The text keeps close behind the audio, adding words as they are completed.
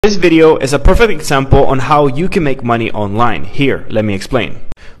This video is a perfect example on how you can make money online. Here, let me explain.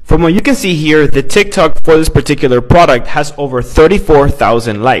 From what you can see here, the TikTok for this particular product has over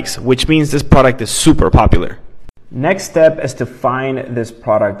 34,000 likes, which means this product is super popular. Next step is to find this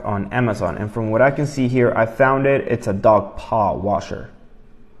product on Amazon, and from what I can see here, I found it. It's a dog paw washer.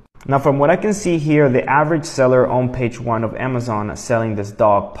 Now from what I can see here, the average seller on page 1 of Amazon selling this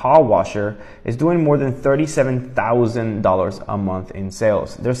dog paw washer is doing more than $37,000 a month in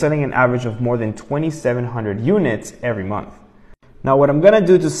sales. They're selling an average of more than 2,700 units every month. Now what I'm gonna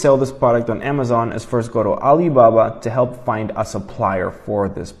do to sell this product on Amazon is first go to Alibaba to help find a supplier for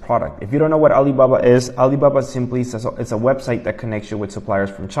this product. If you don't know what Alibaba is, Alibaba simply says it's a website that connects you with suppliers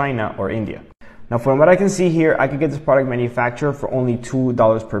from China or India. Now from what I can see here, I could get this product manufactured for only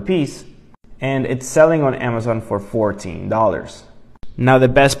 $2 per piece, and it's selling on Amazon for $14. Now the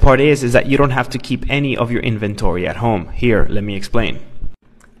best part is that you don't have to keep any of your inventory at home. Here, let me explain.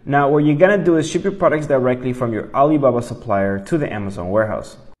 Now what you're gonna do is ship your products directly from your Alibaba supplier to the Amazon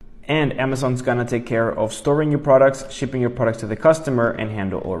warehouse. And Amazon's gonna take care of storing your products, shipping your products to the customer, and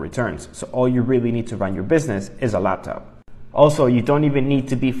handle all returns. So all you really need to run your business is a laptop. Also, you don't even need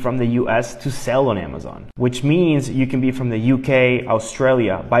to be from the US to sell on Amazon, which means you can be from the UK,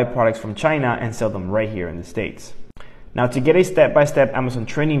 Australia, buy products from China and sell them right here in the States. Now to get a step-by-step Amazon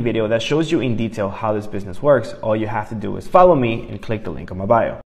training video that shows you in detail how this business works, all you have to do is follow me and click the link on my bio.